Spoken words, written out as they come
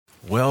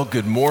Well,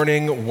 good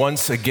morning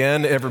once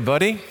again,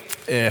 everybody.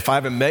 If I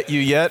haven't met you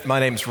yet, my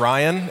name's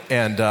Ryan,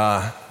 and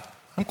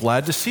I'm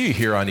glad to see you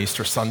here on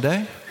Easter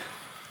Sunday.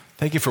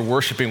 Thank you for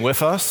worshiping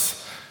with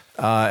us.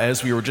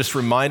 As we were just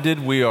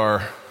reminded, we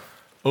are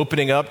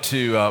opening up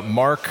to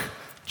Mark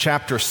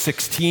chapter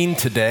 16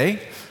 today.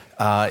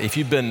 If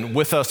you've been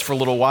with us for a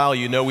little while,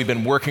 you know we've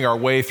been working our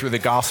way through the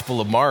Gospel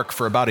of Mark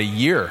for about a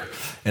year.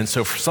 And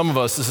so for some of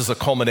us, this is a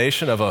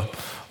culmination of a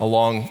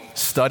long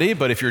study.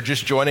 But if you're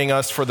just joining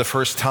us for the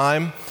first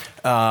time,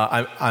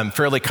 I'm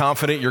fairly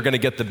confident you're going to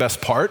get the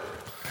best part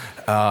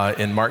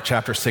in Mark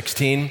chapter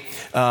 16.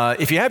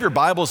 If you have your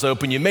Bibles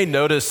open, you may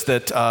notice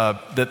that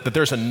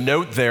there's a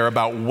note there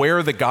about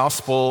where the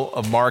Gospel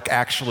of Mark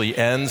actually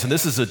ends. And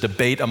this is a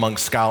debate among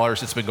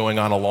scholars. It's been going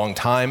on a long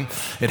time.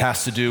 It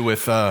has to do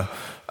with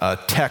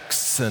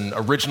texts and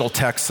original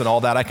texts and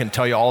all that. I can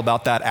tell you all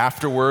about that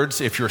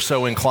afterwards if you're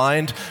so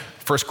inclined.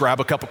 First, grab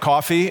a cup of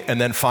coffee and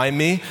then find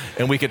me,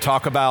 and we could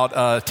talk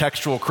about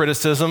textual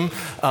criticism.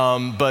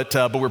 But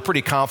we're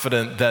pretty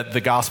confident that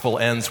the gospel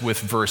ends with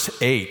verse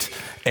 8.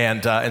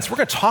 And so we're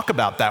going to talk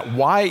about that,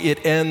 why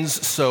it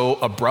ends so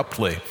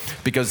abruptly,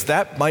 because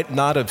that might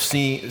not have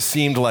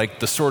seemed like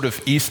the sort of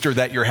Easter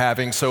that you're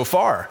having so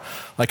far.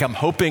 Like, I'm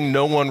hoping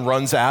no one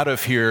runs out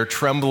of here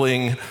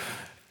trembling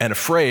and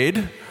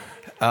afraid.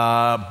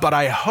 But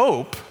I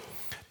hope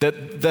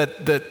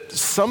that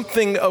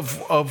something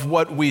of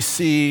what we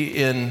see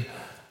in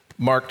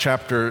Mark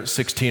chapter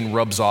 16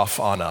 rubs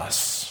off on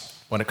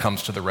us when it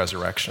comes to the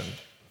resurrection.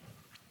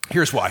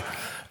 Here's why.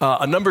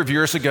 A number of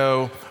years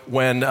ago,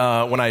 when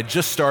I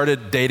just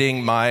started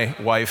dating my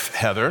wife,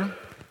 Heather,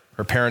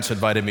 her parents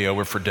invited me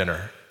over for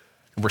dinner.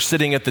 We're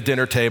sitting at the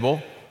dinner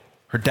table,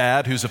 her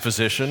dad, who's a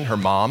physician, her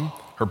mom,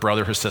 her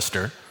brother, her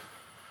sister.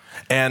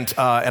 And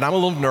I'm a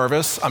little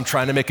nervous. I'm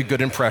trying to make a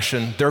good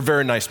impression. They're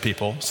very nice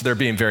people, so they're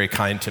being very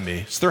kind to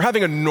me. So they're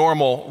having a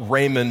normal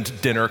Raymond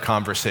dinner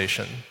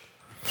conversation.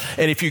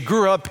 And if you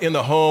grew up in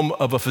the home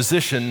of a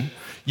physician,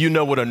 you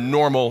know what a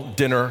normal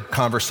dinner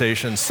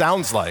conversation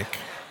sounds like.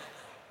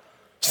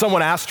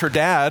 Someone asked her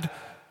dad,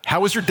 "How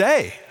was your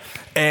day?"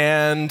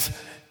 And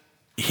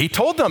he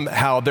told them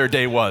how their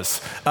day was,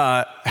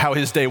 how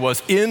his day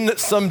was, in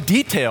some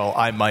detail,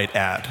 I might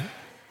add.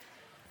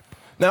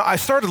 Now, I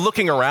started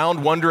looking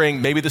around wondering,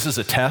 maybe this is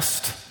a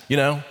test,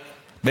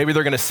 Maybe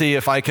they're going to see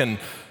if I can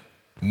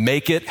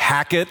make it,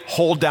 hack it,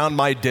 hold down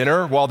my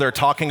dinner while they're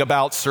talking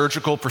about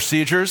surgical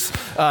procedures.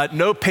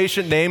 No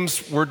patient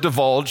names were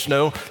divulged,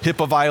 no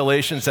HIPAA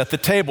violations at the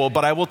table,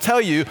 but I will tell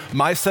you,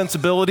 my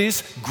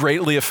sensibilities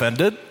greatly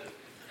offended,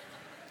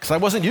 because I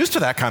wasn't used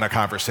to that kind of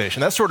conversation.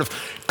 That sort of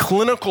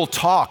clinical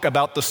talk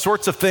about the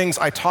sorts of things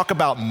I talk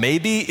about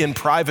maybe in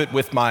private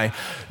with my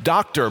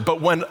doctor,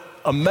 but when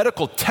a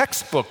medical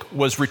textbook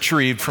was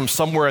retrieved from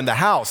somewhere in the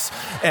house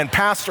and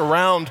passed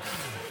around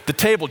the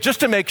table just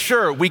to make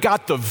sure we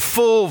got the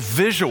full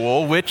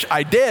visual, which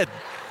I did.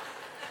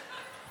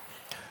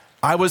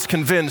 I was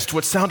convinced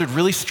what sounded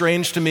really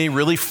strange to me,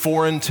 really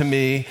foreign to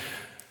me,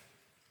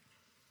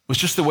 was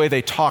just the way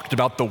they talked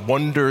about the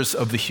wonders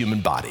of the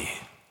human body.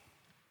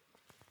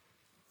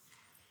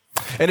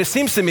 And it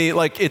seems to me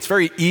like it's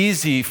very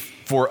easy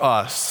for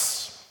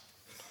us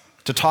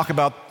to talk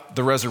about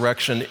the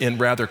resurrection in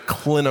rather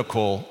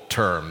clinical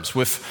terms,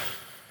 with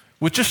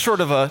just sort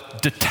of a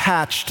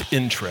detached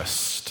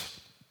interest,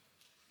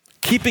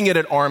 keeping it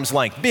at arm's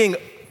length, being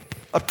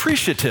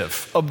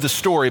appreciative of the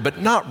story,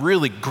 but not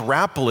really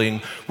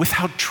grappling with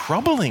how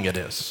troubling it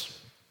is,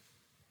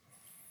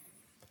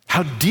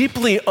 how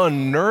deeply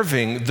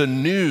unnerving the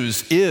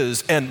news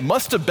is and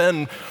must have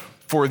been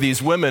for these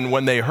women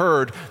when they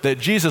heard that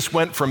Jesus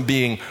went from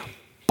being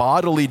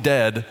bodily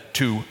dead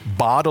to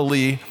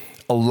bodily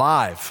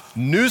alive.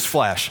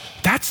 Newsflash,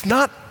 that's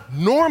not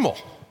normal.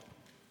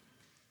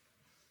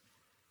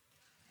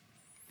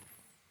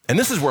 And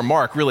this is where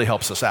Mark really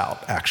helps us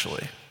out,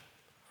 actually.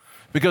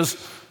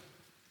 Because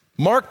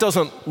Mark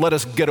doesn't let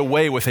us get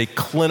away with a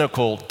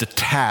clinical,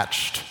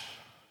 detached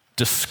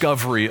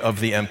discovery of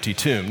the empty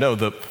tomb. No,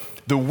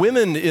 the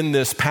women in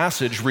this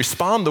passage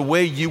respond the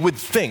way you would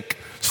think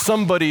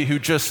somebody who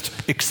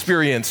just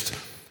experienced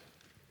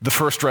the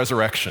first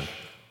resurrection.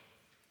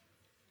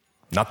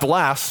 Not the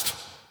last,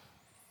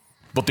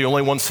 but the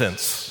only one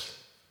since.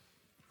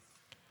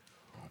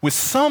 With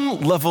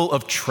some level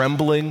of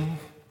trembling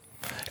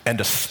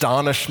and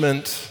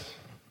astonishment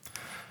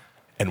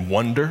and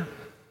wonder,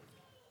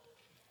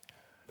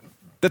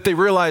 that they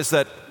realize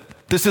that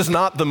this is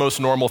not the most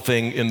normal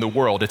thing in the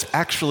world. It's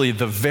actually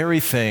the very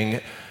thing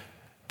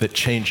that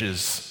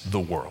changes the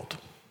world.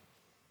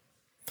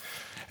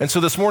 And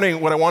so this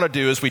morning, what I want to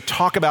do is we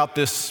talk about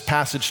this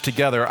passage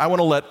together. I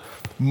want to let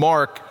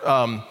Mark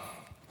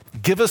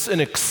give us an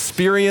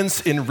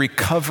experience in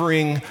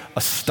recovering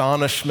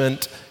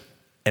astonishment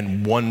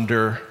and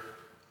wonder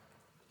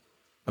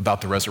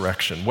about the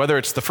resurrection. Whether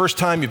it's the first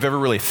time you've ever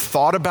really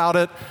thought about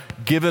it,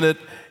 given it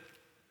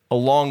a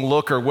long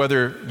look, or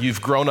whether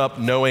you've grown up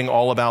knowing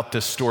all about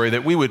this story,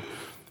 that we would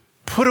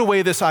put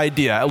away this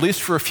idea, at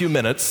least for a few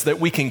minutes, that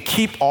we can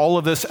keep all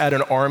of this at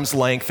an arm's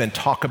length and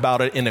talk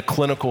about it in a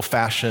clinical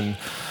fashion,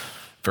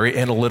 very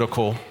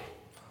analytical,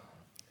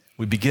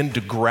 we begin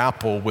to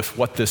grapple with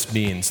what this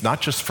means,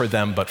 not just for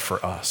them, but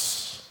for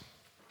us.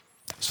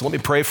 So let me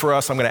pray for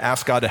us. I'm going to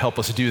ask God to help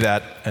us do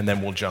that, and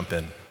then we'll jump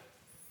in.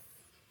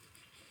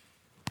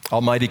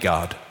 Almighty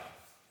God,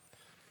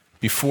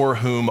 before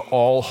whom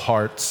all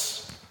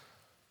hearts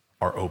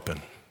are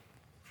open,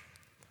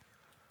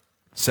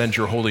 send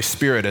your Holy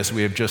Spirit, as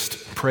we have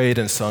just prayed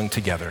and sung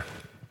together,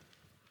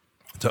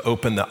 to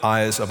open the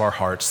eyes of our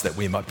hearts that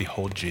we might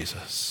behold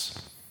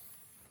Jesus,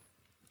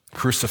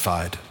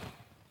 crucified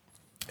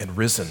and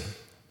risen.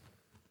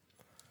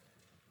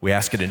 We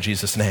ask it in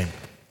Jesus' name.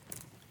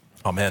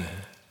 Amen.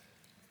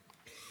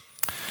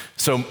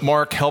 So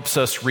Mark helps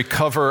us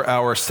recover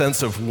our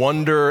sense of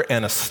wonder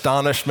and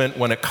astonishment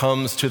when it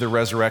comes to the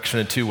resurrection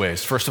in two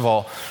ways. First of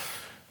all,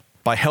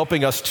 by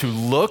helping us to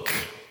look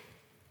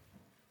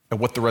at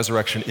what the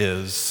resurrection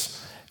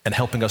is and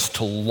helping us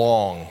to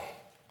long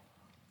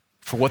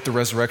for what the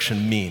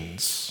resurrection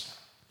means.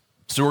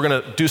 So we're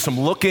going to do some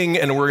looking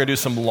and we're going to do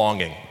some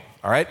longing.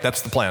 All right,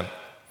 that's the plan.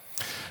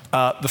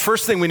 The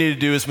first thing we need to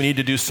do is we need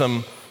to do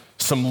some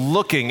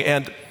looking,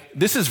 and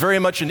this is very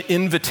much an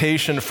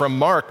invitation from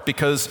Mark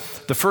because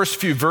the first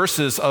few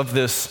verses of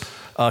this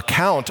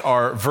account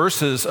are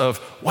verses of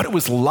what it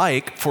was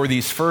like for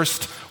these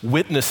first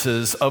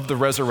witnesses of the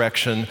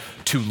resurrection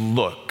to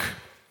look.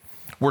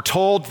 We're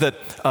told that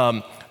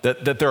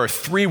there are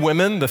three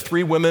women. The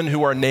three women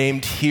who are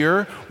named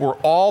here were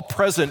all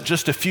present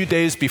just a few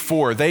days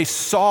before. They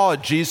saw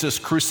Jesus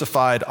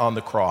crucified on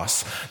the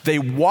cross. They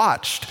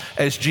watched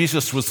as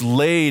Jesus was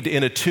laid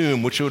in a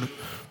tomb, which would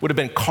have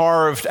been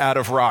carved out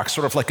of rock,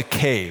 sort of like a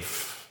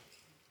cave.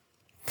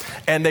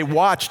 And they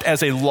watched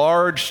as a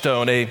large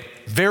stone, a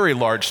very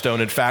large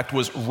stone, in fact,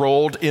 was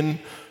rolled in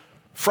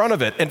front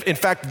of it. And in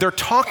fact, they're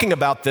talking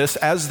about this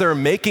as they're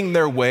making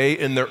their way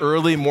in the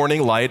early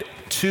morning light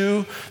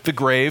to the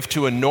grave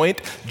to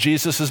anoint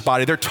Jesus'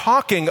 body. They're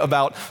talking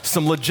about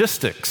some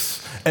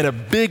logistics and a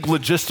big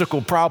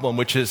logistical problem,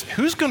 which is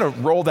who's going to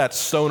roll that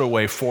stone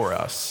away for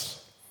us?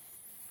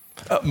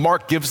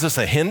 Mark gives us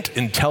a hint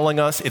in telling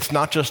us it's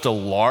not just a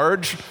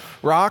large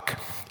rock,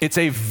 it's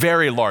a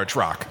very large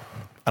rock.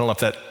 I don't know if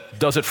that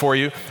does it for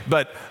you,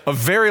 but a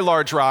very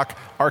large rock,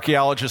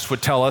 archaeologists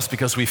would tell us,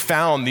 because we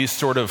found these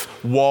sort of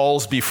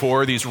walls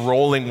before, these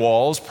rolling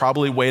walls,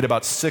 probably weighed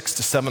about 600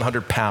 to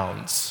 700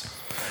 pounds.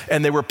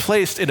 And they were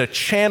placed in a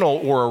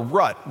channel or a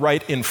rut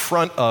right in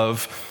front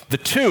of the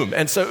tomb.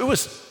 And so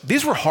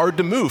these were hard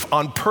to move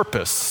on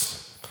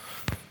purpose.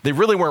 They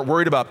really weren't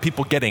worried about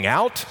people getting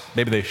out.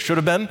 Maybe they should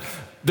have been.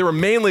 They were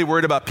mainly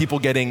worried about people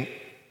getting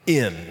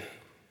in.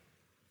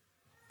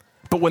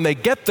 But when they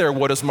get there,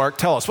 what does Mark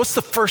tell us? What's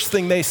the first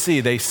thing they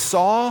see? They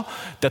saw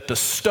that the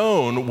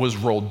stone was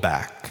rolled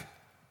back.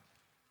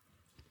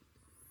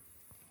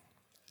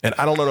 And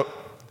I don't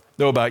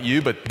know about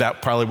you, but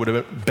that probably would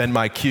have been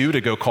my cue to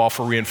go call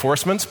for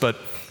reinforcements, but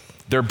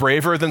they're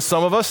braver than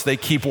some of us. They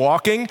keep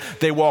walking.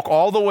 They walk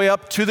all the way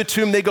up to the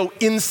tomb. They go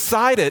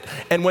inside it,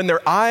 and when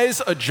their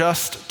eyes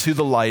adjust to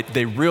the light,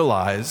 they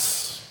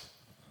realize,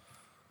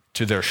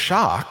 to their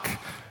shock,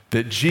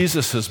 that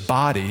Jesus'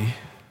 body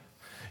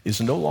is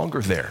no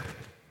longer there.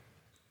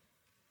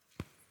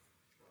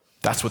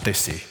 That's what they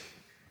see.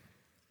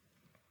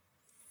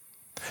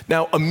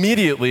 Now,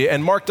 immediately,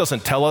 and Mark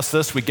doesn't tell us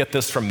this, we get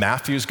this from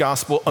Matthew's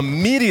gospel,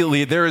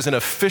 immediately there is an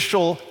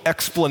official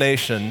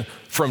explanation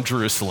from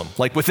Jerusalem,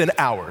 like within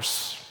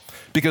hours,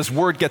 because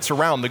word gets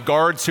around. The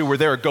guards who were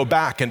there go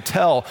back and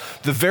tell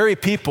the very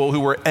people who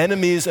were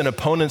enemies and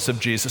opponents of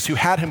Jesus, who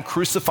had him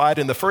crucified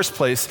in the first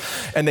place,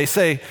 and they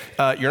say,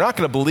 you're not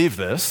going to believe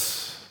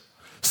this.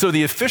 So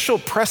the official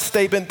press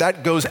statement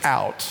that goes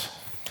out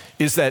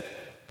is that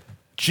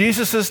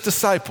Jesus'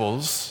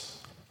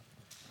 disciples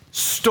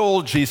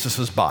stole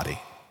Jesus' body.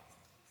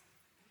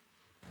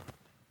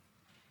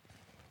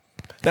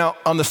 Now,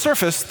 on the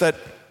surface, that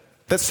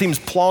seems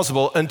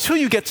plausible until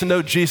you get to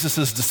know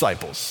Jesus'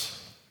 disciples.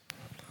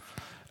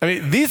 I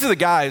mean, these are the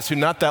guys who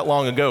not that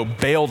long ago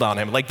bailed on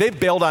him. Like, they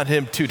bailed on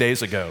him 2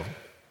 days ago.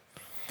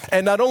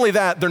 And not only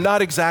that, they're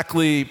not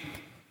exactly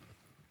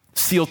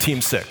SEAL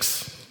Team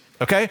 6.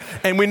 Okay?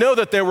 And we know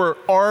that there were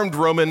armed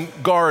Roman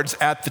guards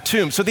at the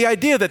tomb. So the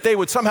idea that they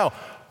would somehow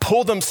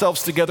pull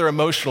themselves together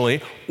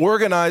emotionally,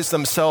 organize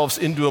themselves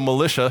into a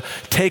militia,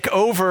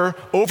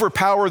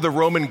 overpower the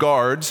Roman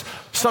guards,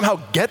 somehow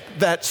get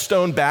that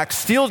stone back,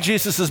 steal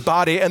Jesus'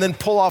 body, and then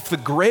pull off the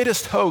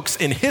greatest hoax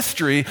in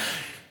history,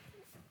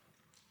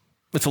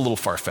 it's a little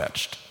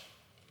far-fetched.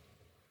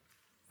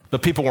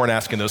 But people weren't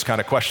asking those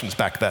kind of questions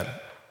back then.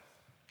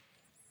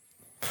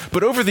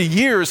 But over the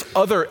years,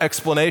 other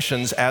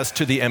explanations as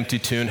to the empty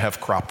tomb have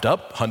cropped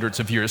up. Hundreds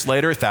of years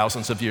later,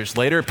 thousands of years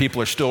later,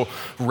 people are still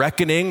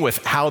reckoning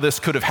with how this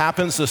could have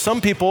happened. So some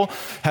people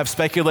have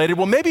speculated,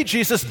 well, maybe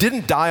Jesus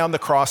didn't die on the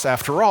cross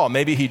after all.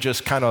 Maybe he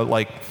just kind of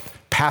like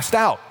passed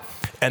out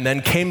and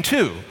then came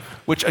to,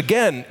 which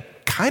again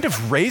kind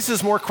of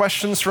raises more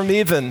questions for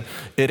me than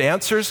it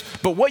answers.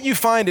 But what you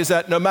find is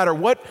that no matter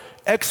what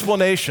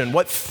explanation,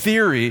 what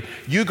theory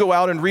you go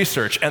out and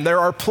research, and there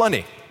are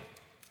plenty,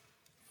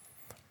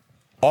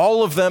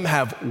 all of them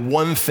have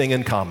one thing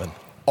in common.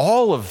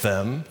 All of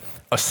them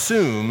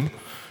assume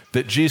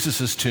that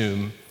Jesus'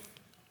 tomb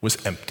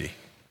was empty.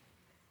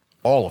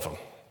 All of them.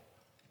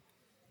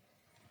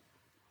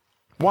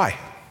 Why?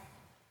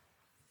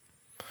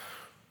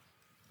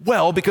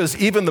 Well, because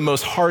even the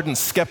most hardened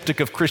skeptic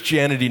of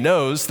Christianity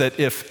knows that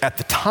if at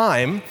the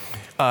time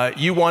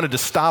you wanted to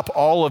stop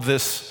all of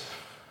this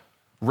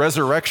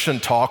resurrection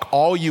talk,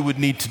 all you would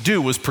need to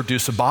do was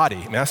produce a body.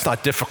 I mean, that's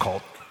not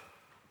difficult.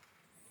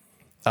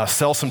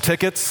 Sell some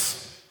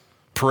tickets,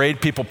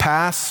 parade people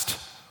past,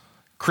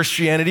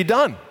 Christianity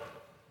done.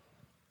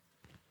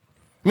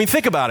 I mean,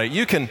 think about it.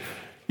 You can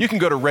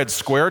go to Red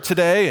Square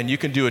today and you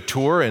can do a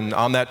tour, and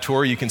on that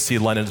tour you can see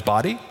Lenin's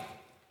body.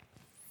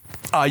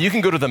 You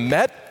can go to the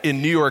Met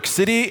in New York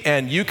City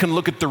and you can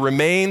look at the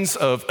remains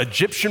of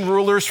Egyptian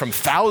rulers from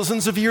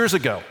thousands of years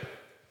ago.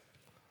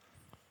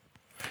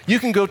 You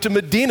can go to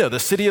Medina, the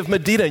city of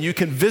Medina, and you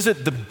can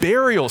visit the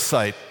burial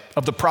site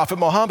of the Prophet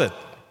Muhammad.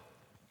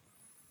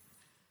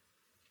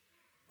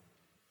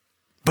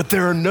 But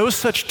there are no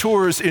such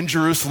tours in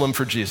Jerusalem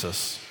for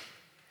Jesus.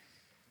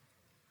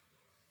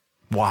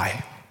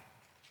 Why?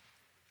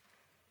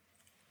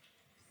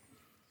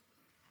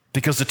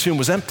 Because the tomb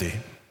was empty.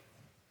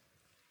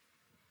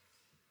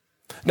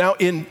 Now,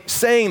 in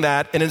saying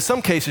that, and in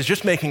some cases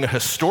just making a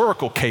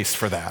historical case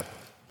for that,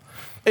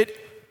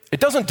 it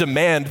doesn't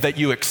demand that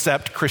you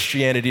accept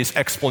Christianity's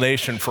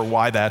explanation for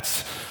why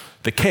that's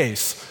the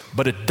case,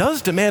 but it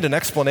does demand an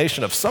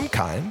explanation of some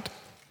kind.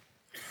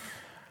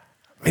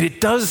 I mean, it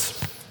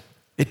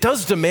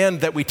does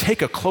demand that we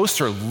take a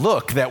closer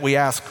look, that we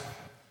ask,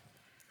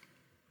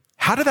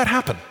 how did that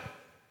happen?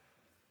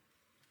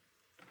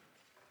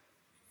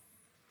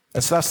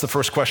 And so that's the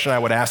first question I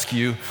would ask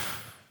you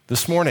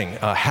this morning.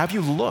 Have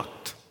you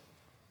looked?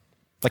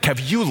 Like, have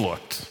you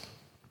looked?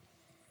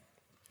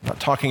 I'm not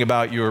talking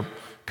about your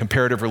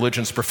comparative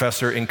religions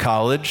professor in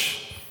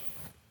college.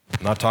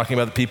 I'm not talking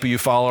about the people you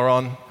follow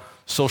on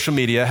social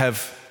media.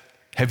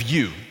 Have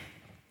you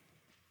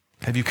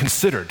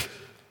considered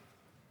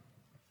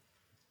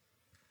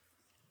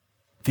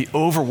the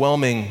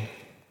overwhelming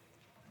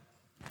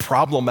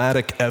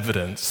problematic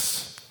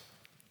evidence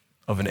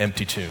of an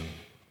empty tomb?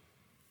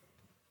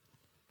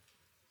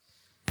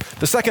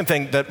 The second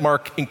thing that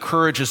Mark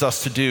encourages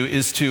us to do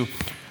is to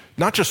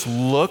not just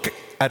look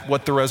at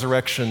what the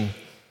resurrection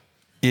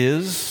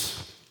is,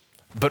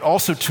 but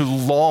also to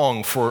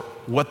long for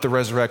what the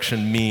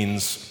resurrection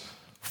means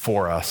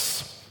for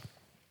us.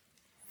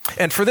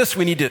 And for this,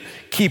 we need to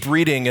keep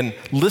reading and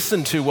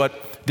listen to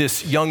what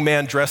this young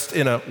man dressed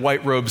in a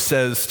white robe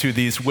says to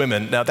these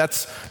women. Now,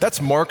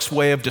 that's Mark's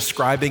way of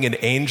describing an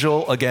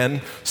angel,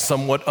 again,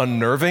 somewhat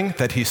unnerving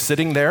that he's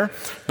sitting there.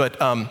 But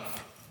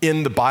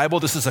in the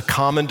Bible, this is a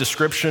common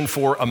description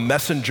for a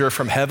messenger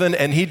from heaven,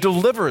 and he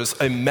delivers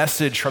a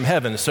message from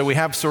heaven. So we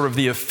have sort of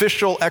the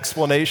official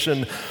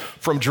explanation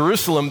from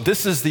Jerusalem.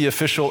 This is the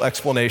official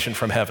explanation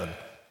from heaven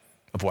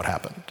of what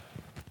happened.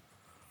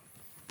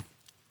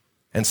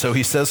 And so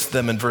he says to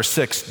them in verse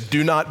 6,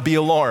 do not be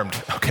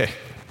alarmed. Okay,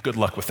 good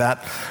luck with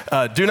that.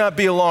 Do not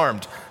be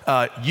alarmed.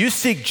 You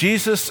seek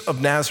Jesus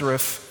of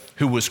Nazareth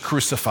who was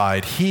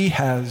crucified. He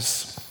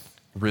has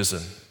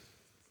risen.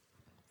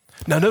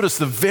 Now notice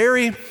the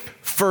very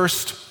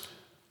first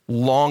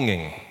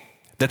longing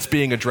that's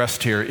being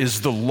addressed here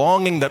is the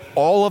longing that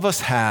all of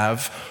us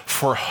have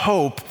for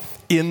hope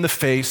in the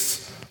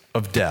face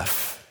of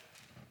death.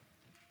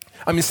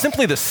 I mean,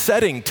 simply the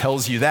setting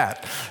tells you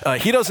that.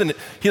 He doesn't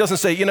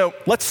say,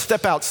 let's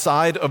step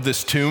outside of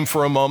this tomb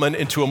for a moment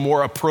into a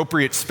more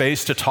appropriate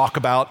space to talk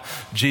about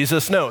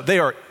Jesus. No, they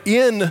are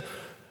in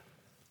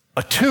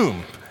a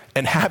tomb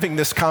and having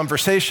this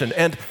conversation.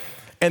 And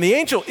the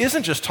angel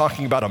isn't just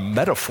talking about a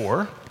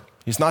metaphor.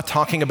 He's not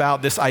talking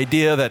about this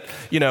idea that,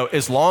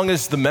 as long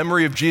as the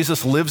memory of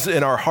Jesus lives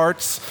in our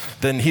hearts,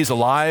 then he's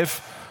alive,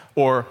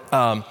 or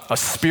a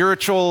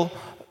spiritual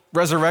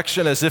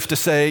resurrection, as if to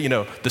say,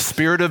 the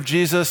spirit of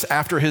Jesus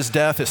after his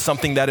death is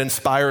something that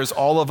inspires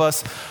all of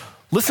us.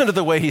 Listen to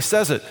the way he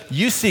says it.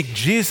 You seek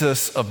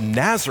Jesus of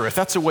Nazareth.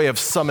 That's a way of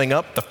summing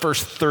up the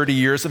first 30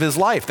 years of his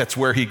life. That's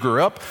where he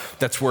grew up.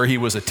 That's where he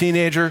was a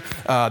teenager.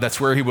 That's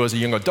where he was a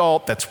young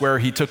adult. That's where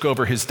he took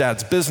over his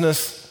dad's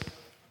business.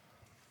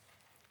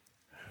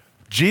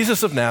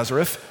 Jesus of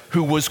Nazareth,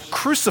 who was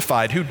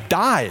crucified, who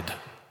died.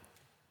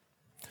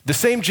 The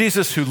same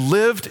Jesus who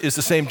lived is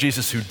the same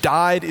Jesus who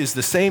died, is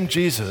the same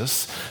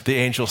Jesus, the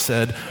angel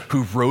said,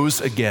 who rose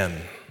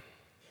again,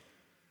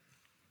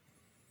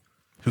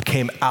 who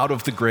came out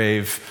of the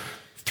grave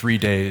 3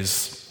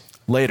 days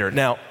later.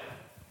 Now,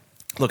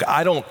 look,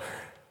 I don't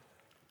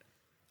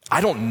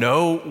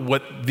know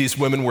what these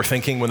women were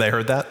thinking when they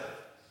heard that.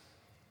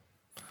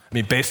 I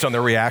mean, based on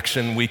their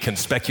reaction, we can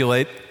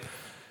speculate.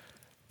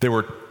 They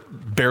were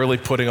barely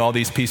putting all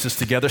these pieces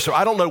together. So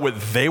I don't know what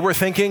they were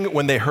thinking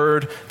when they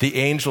heard the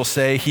angel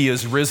say, he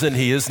is risen,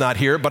 he is not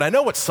here. But I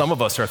know what some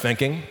of us are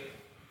thinking.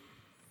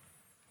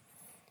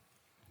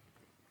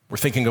 We're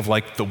thinking of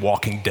like The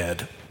Walking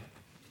Dead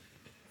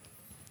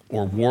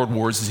or World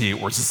War Z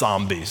or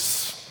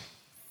zombies.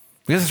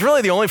 Because it's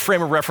really the only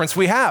frame of reference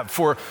we have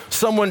for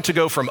someone to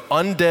go from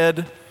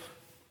undead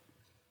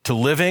to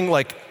living.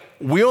 Like,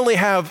 we only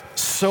have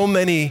so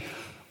many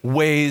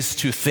ways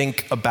to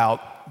think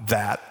about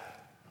that.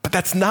 But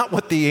that's not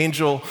what the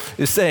angel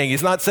is saying.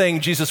 He's not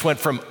saying Jesus went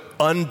from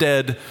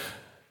undead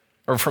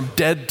or from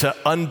dead to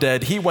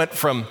undead. He went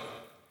from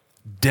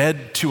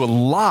dead to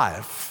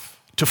alive,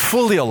 to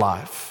fully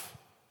alive.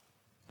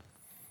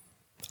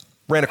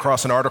 Ran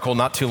across an article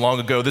not too long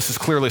ago. This is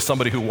clearly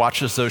somebody who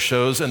watches those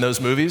shows and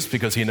those movies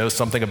because he knows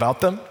something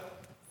about them.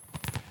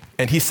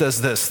 And he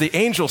says this, the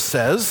angel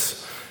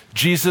says,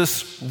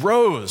 Jesus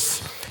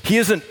rose. He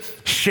isn't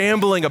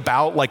shambling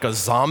about like a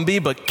zombie,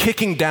 but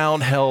kicking down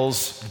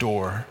hell's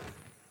door.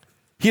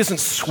 He isn't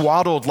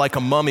swaddled like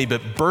a mummy,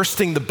 but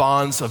bursting the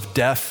bonds of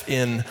death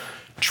in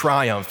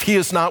triumph. He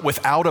is not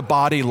without a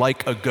body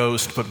like a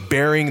ghost, but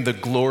bearing the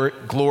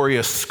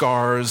glorious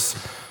scars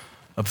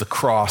of the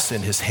cross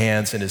in his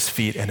hands and his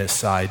feet and his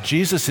side.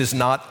 Jesus is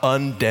not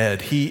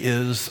undead. He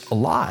is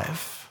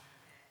alive.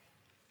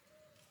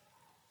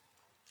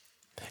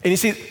 And you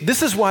see,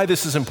 this is why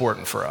this is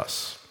important for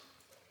us.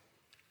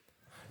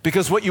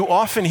 Because what you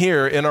often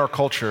hear in our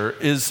culture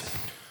is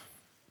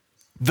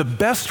the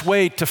best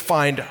way to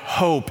find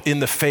hope in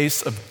the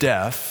face of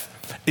death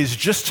is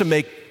just to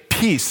make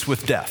peace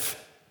with death.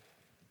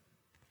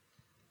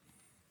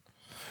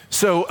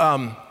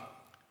 So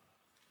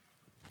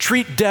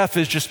treat death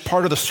as just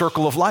part of the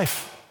circle of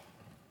life.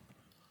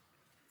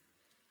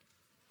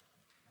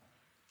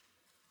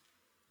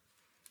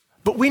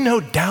 But we know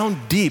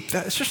down deep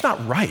that it's just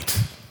not right.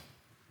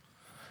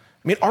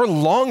 I mean, our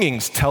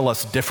longings tell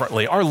us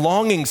differently. Our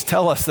longings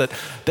tell us that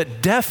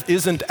death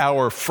isn't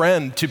our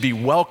friend to be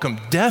welcomed.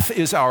 Death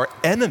is our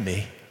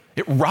enemy.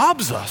 It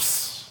robs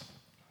us.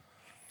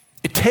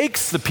 It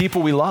takes the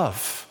people we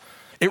love.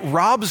 It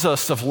robs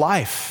us of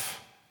life.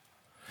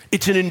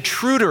 It's an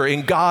intruder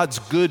in God's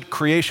good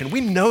creation. We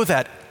know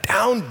that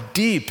down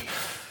deep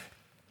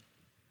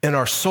in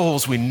our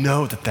souls. We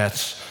know that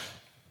that's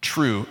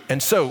true.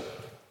 And so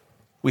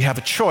we have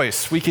a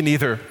choice. We can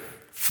either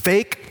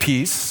fake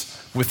peace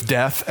with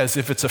death as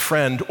if it's a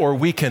friend, or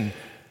we can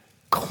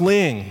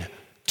cling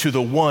to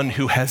the one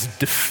who has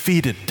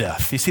defeated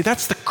death. You see,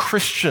 that's the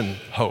Christian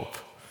hope.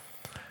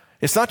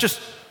 It's not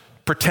just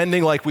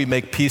pretending like we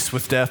make peace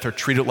with death or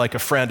treat it like a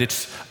friend.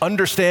 It's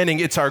understanding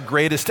it's our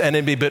greatest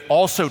enemy, but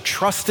also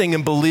trusting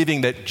and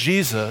believing that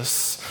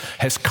Jesus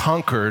has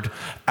conquered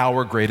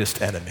our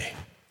greatest enemy.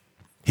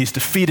 He's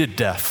defeated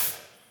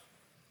death.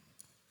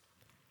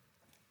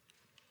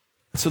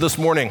 So this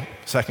morning,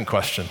 second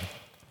question.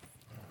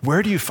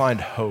 Where do you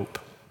find hope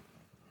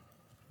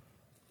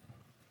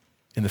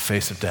in the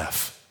face of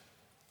death?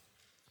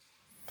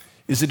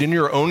 Is it in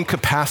your own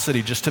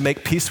capacity just to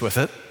make peace with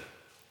it?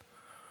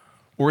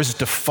 Or is it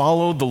to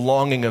follow the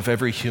longing of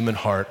every human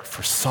heart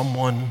for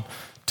someone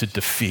to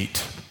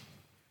defeat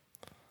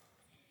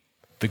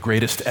the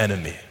greatest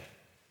enemy,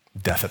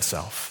 death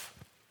itself?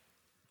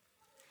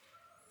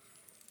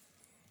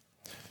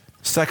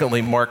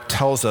 Secondly, Mark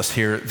tells us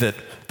here that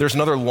there's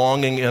another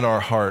longing in our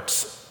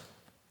hearts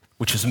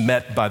which is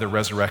met by the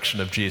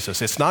resurrection of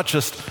Jesus. It's not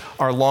just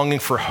our longing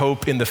for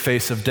hope in the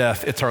face of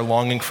death, it's our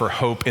longing for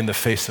hope in the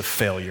face of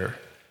failure.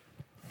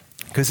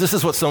 Because this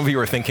is what some of you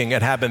are thinking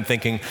and have been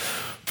thinking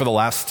for the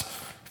last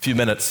few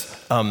minutes.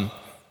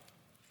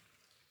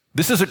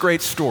 This is a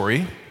great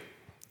story,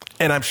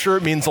 and I'm sure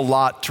it means a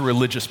lot to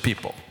religious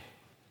people.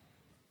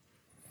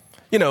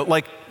 You know,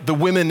 like the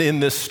women in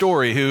this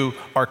story who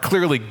are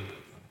clearly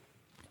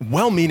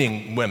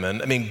well-meaning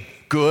women. I mean,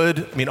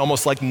 good,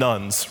 almost like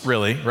nuns,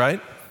 really,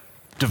 right?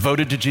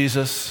 Devoted to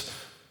Jesus,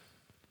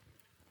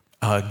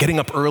 getting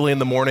up early in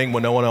the morning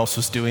when no one else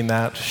was doing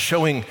that,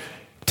 showing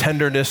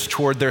tenderness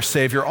toward their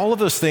Savior, all of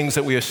those things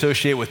that we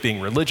associate with being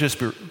religious,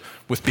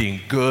 with being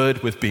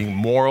good, with being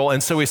moral.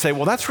 And so we say,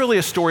 well, that's really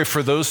a story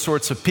for those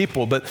sorts of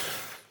people. But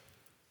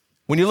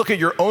when you look at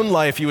your own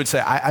life, you would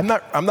say, I'm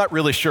not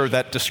really sure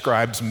that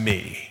describes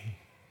me.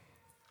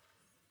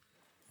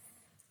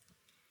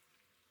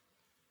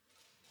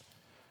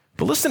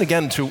 But listen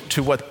again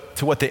to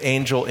what the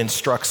angel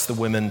instructs the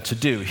women to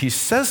do. He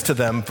says to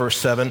them, verse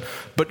 7,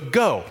 but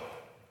go,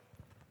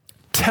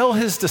 tell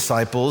his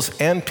disciples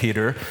and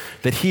Peter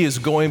that he is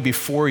going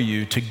before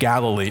you to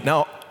Galilee.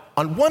 Now,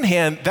 on one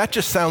hand, that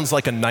just sounds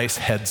like a nice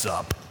heads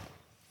up,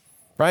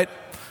 right?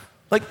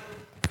 Like,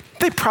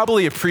 they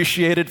probably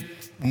appreciated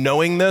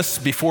knowing this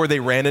before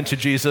they ran into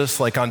Jesus,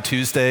 like on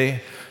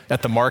Tuesday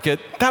at the market.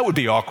 That would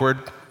be awkward.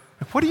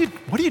 What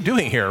are you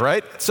doing here,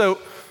 right? So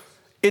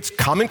it's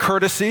common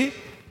courtesy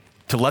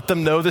to let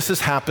them know this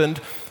has happened.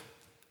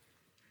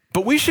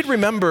 But we should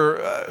remember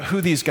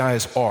who these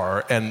guys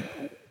are and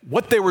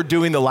what they were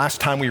doing the last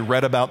time we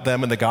read about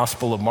them in the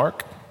Gospel of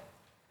Mark.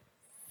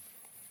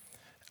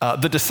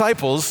 The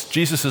disciples,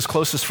 Jesus'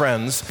 closest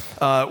friends,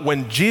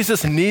 when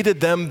Jesus needed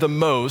them the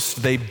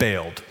most, they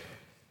bailed.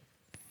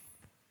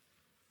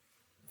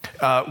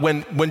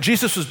 When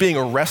Jesus was being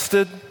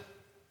arrested,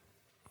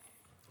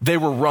 they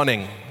were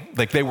running,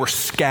 like they were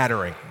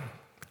scattering,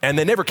 and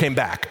they never came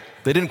back.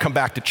 They didn't come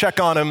back to check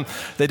on him.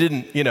 They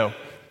didn't,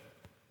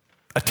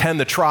 attend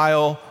the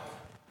trial.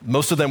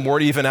 Most of them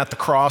weren't even at the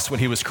cross when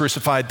he was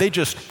crucified. They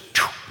just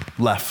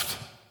left.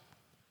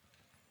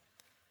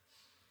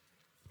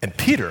 And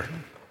Peter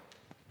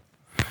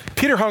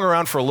hung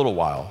around for a little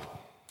while,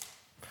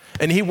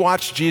 and he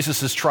watched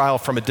Jesus' trial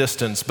from a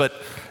distance. But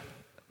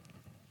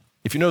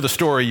if you know the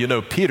story, you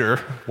know Peter,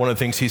 one of the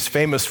things he's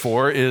famous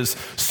for is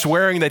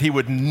swearing that he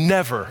would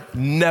never,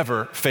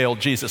 never fail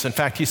Jesus. In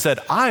fact, he said,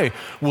 "I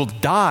will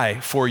die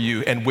for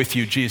you and with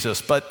you,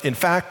 Jesus." But in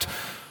fact,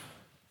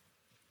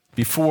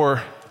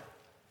 before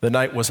the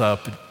night was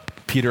up,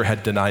 Peter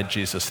had denied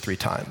Jesus 3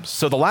 times.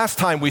 So the last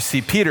time we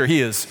see Peter,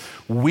 he is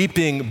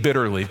weeping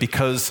bitterly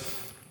because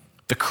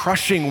the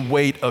crushing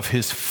weight of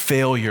his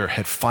failure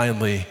had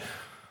finally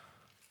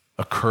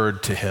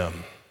occurred to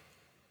him.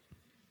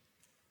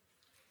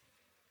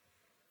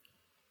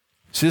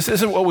 See, this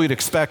isn't what we'd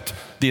expect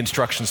the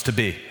instructions to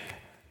be.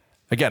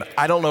 Again,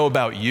 I don't know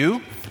about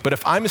you, but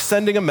if I'm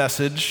sending a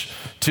message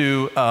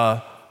to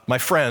my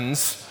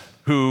friends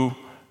who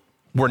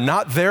were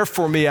not there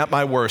for me at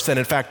my worst, and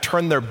in fact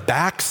turned their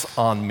backs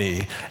on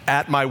me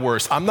at my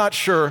worst, I'm not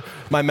sure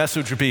my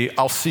message would be,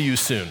 "I'll see you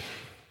soon."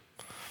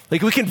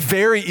 Like, we can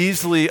very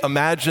easily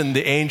imagine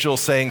the angel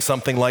saying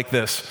something like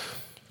this: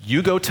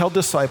 "You go tell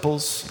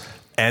disciples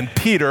and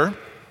Peter,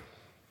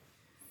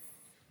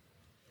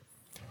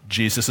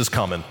 Jesus is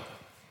coming.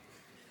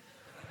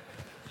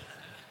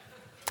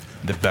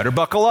 They better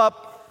buckle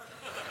up."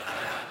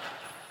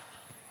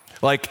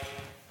 Like,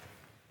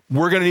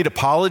 we're going to need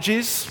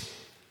apologies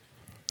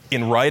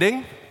in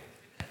writing.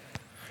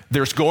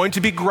 There's going to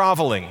be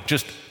groveling.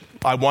 Just,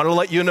 I want to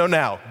let you know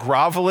now,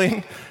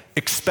 groveling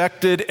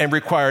expected and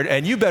required,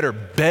 and you better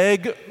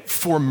beg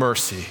for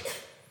mercy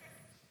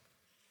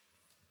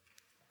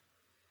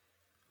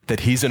that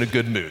he's in a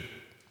good mood.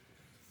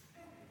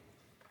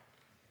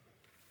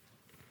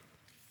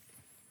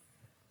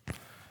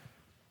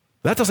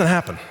 That doesn't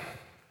happen.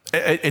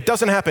 It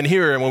doesn't happen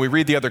here, and when we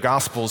read the other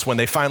Gospels, when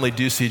they finally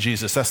do see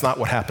Jesus, that's not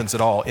what happens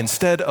at all.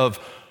 Instead of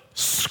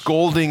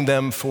scolding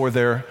them for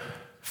their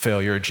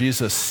failure,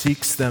 Jesus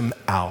seeks them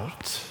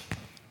out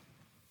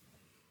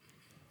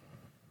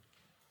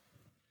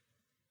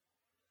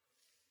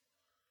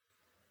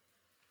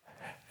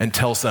and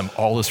tells them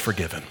all is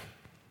forgiven.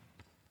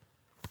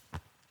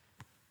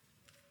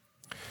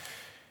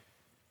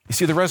 You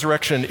see, the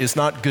resurrection is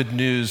not good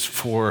news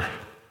for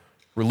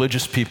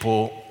religious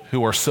people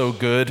who are so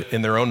good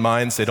in their own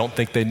minds they don't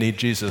think they need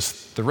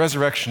Jesus. The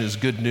resurrection is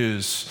good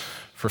news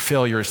for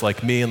failures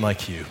like me and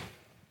like you,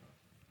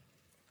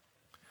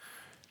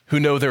 who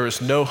know there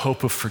is no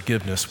hope of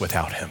forgiveness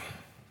without him.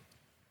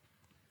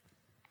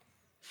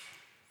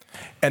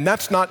 And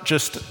that's not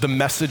just the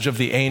message of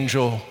the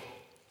angel.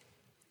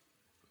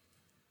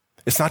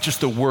 It's not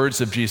just the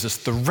words of Jesus.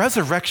 The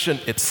resurrection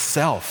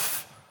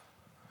itself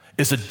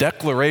is a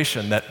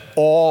declaration that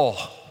all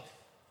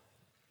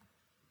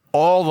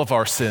of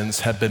our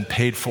sins have been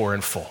paid for in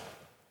full.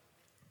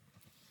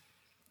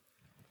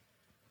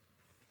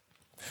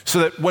 So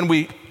that when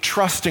we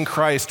trust in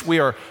Christ, we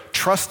are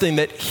trusting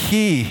that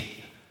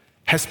he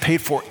has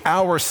paid for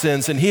our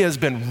sins, and he has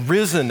been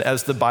risen,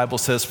 as the Bible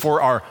says,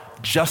 for our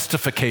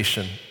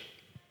justification.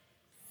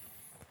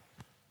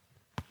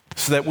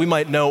 So that we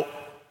might know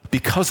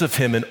because of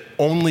him and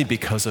only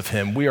because of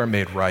him, we are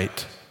made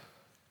right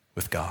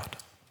with God.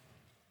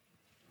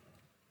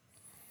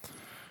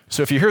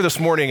 So if you're here this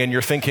morning and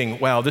you're thinking,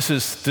 wow, this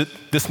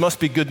must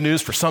be good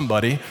news for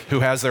somebody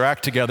who has their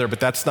act together, but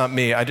that's not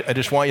me. I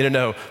just want you to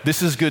know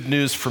this is good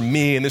news for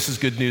me and this is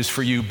good news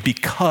for you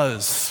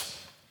because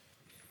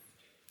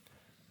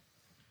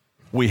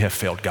we have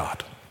failed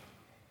God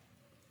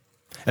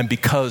and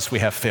because we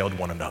have failed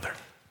one another.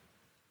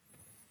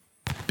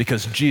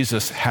 Because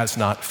Jesus has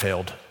not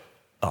failed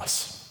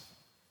us.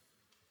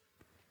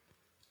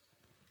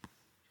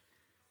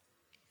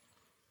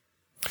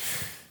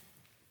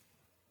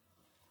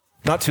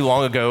 Not too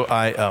long ago,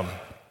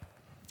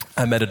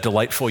 I met a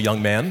delightful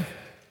young man.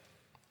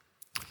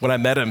 When I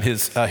met him,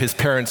 his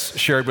parents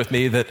shared with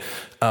me that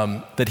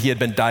he had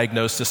been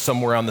diagnosed as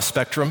somewhere on the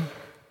spectrum.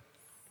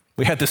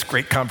 We had this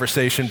great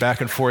conversation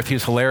back and forth. He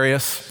was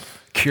hilarious,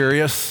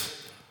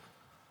 curious.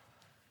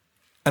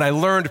 And I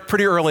learned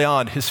pretty early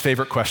on his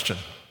favorite question.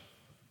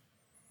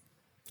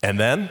 And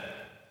then,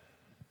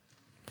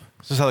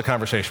 this is how the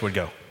conversation would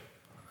go.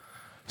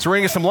 So we're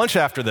gonna get some lunch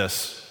after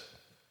this.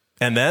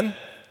 And then,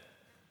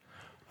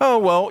 oh,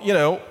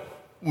 well,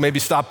 maybe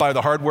stop by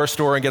the hardware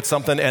store and get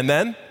something. And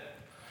then,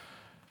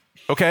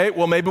 okay,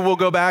 well, maybe we'll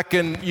go back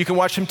and you can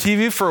watch some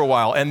TV for a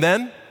while. And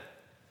then,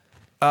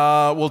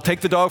 we'll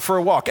take the dog for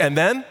a walk. And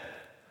then,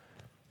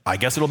 I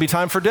guess it'll be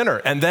time for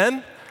dinner. And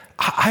then,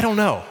 I don't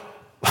know.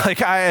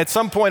 At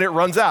some point it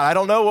runs out. I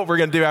don't know what we're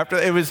going to do after.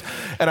 It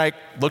And I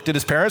looked at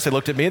his parents, they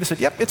looked at me, and they said,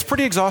 yep, it's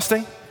pretty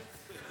exhausting.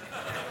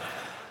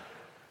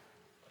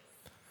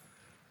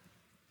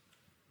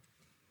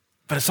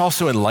 But it's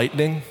also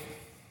enlightening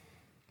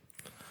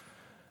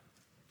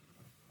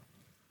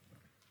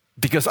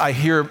because I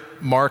hear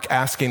Mark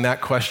asking that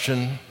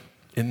question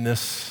in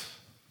this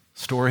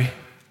story.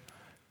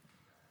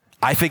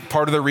 I think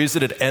part of the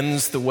reason it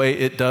ends the way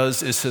it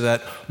does is so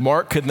that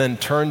Mark can then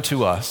turn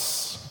to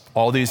us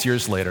all these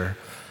years later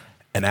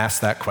and ask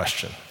that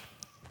question.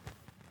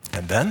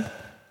 And then?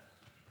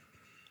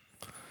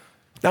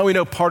 Now we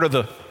know part of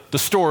the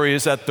story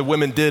is that the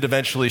women did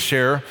eventually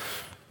share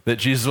that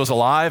Jesus was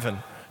alive, and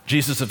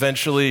Jesus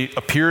eventually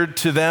appeared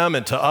to them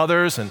and to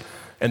others, and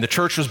the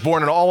church was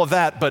born and all of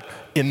that. But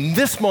in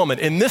this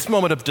moment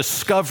of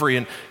discovery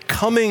and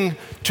coming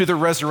to the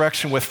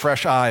resurrection with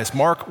fresh eyes,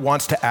 Mark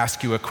wants to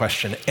ask you a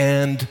question.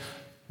 And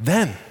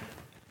then?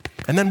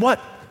 And then what?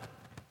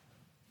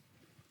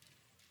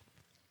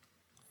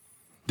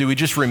 Do we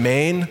just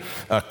remain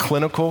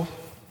clinical,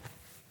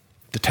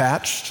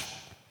 detached,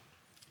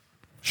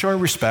 showing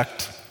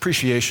respect,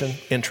 appreciation,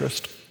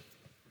 interest?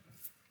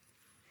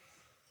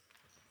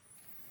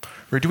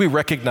 Or do we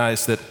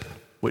recognize that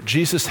what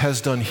Jesus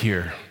has done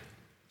here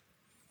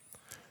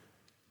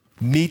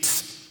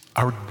meets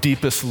our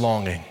deepest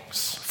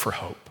longings for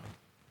hope,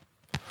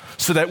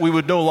 so that we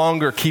would no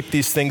longer keep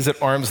these things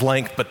at arm's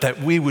length, but that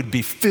we would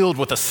be filled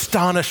with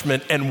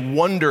astonishment and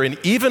wonder and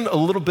even a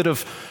little bit of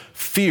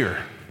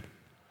fear,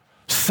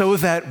 so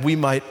that we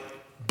might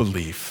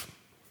believe.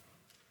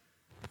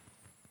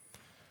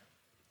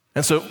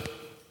 And so,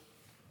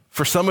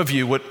 for some of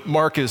you, what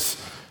Mark is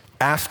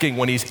asking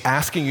when he's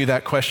asking you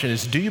that question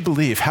is, do you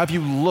believe? Have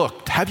you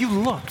looked? Have you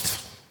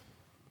looked?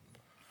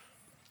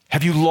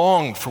 Have you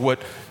longed for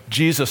what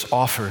Jesus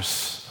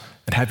offers?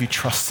 And have you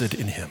trusted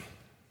in him?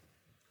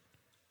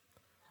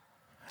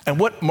 And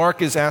what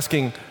Mark is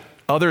asking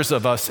others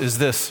of us is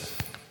this: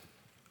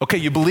 okay,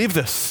 you believe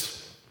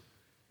this.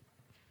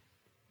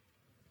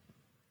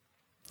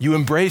 You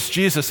embrace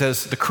Jesus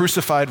as the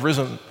crucified,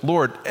 risen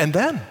Lord. And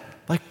then,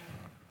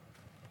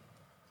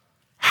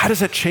 how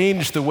does that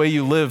change the way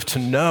you live to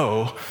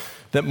know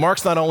that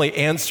Mark's not only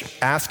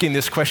asking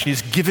this question,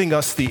 he's giving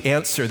us the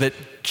answer, that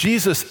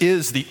Jesus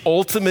is the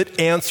ultimate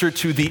answer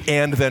to the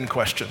and then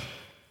question.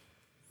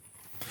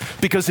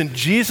 Because in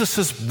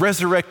Jesus'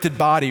 resurrected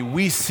body,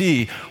 we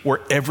see where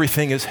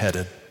everything is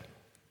headed.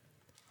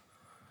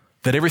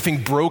 That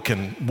everything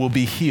broken will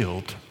be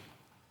healed.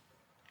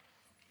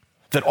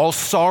 That all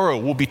sorrow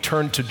will be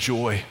turned to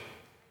joy.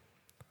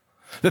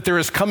 That there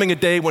is coming a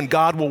day when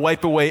God will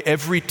wipe away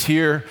every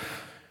tear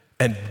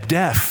and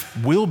death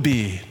will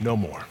be no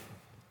more.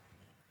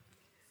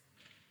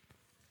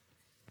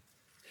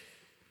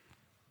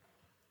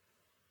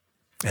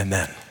 And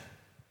then,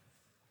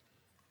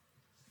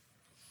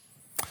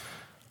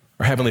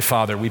 our Heavenly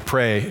Father, we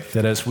pray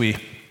that as we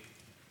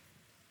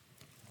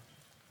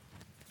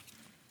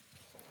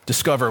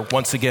discover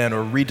once again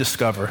or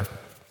rediscover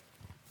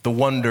the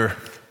wonder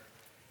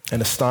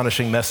and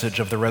astonishing message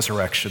of the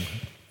resurrection,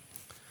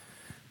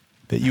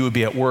 that you would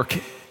be at work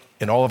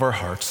in all of our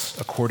hearts,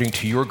 according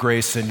to your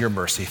grace and your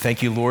mercy.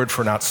 Thank you, Lord,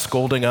 for not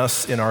scolding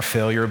us in our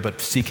failure,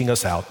 but seeking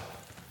us out,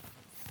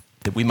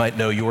 that we might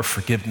know your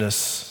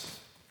forgiveness,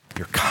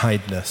 your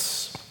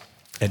kindness,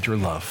 and your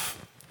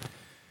love.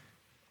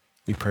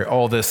 We pray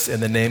all this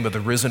in the name of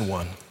the risen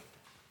one,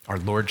 our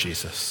Lord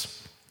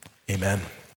Jesus. Amen.